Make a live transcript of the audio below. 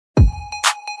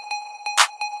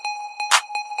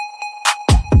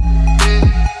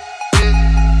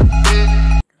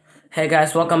Hey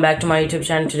guys, welcome back to my YouTube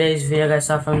channel. Today's video, guys,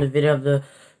 saw from the video of the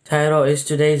title is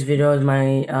today's video is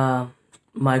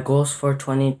my goals for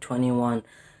 2021.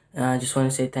 I just want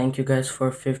to say thank you guys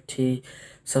for 50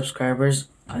 subscribers.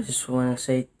 I just want to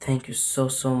say thank you so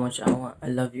much. I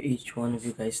love you, each one of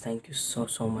you guys. Thank you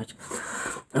so much.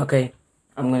 Okay,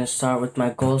 I'm gonna start with my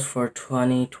goals for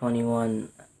 2021.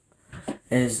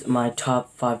 Is my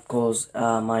top 5 goals.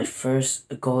 My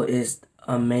first goal is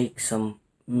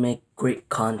make great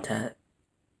content.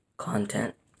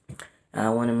 I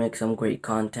want to make some great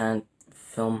content,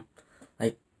 film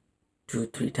like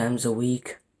 2-3 times a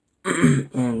week.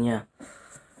 And yeah,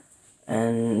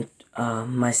 and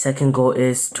my second goal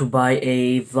is to buy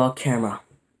a vlog camera.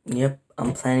 Yep,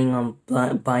 I'm planning on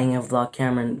buying a vlog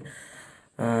camera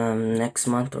next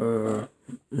month or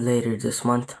later this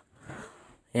month.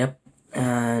 Yep.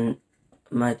 And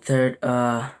my third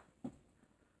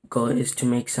goal is to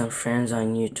make some friends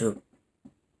on YouTube.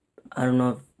 I don't know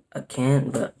if I can,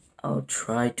 but I'll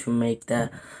try to make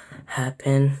that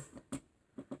happen.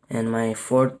 And my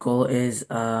fourth goal is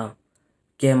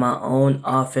get my own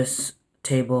office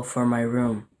table for my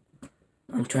room.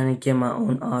 I'm trying to get my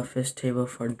own office table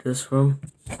for this room.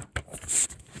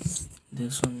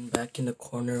 This one back in the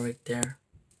corner right there.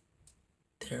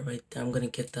 Right there. I'm gonna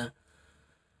get the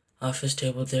office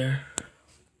table there.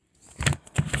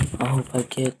 I hope I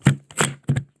get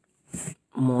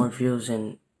more views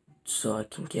and so I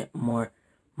can get more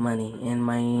money. And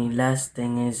my last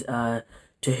thing is to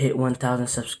hit 1,000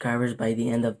 subscribers by the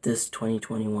end of this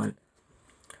 2021.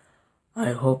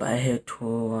 I hope I hit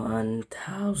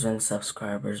 1,000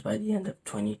 subscribers by the end of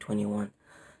 2021.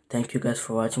 Thank you guys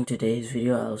for watching today's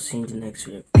video. I'll see you in the next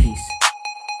video. Peace.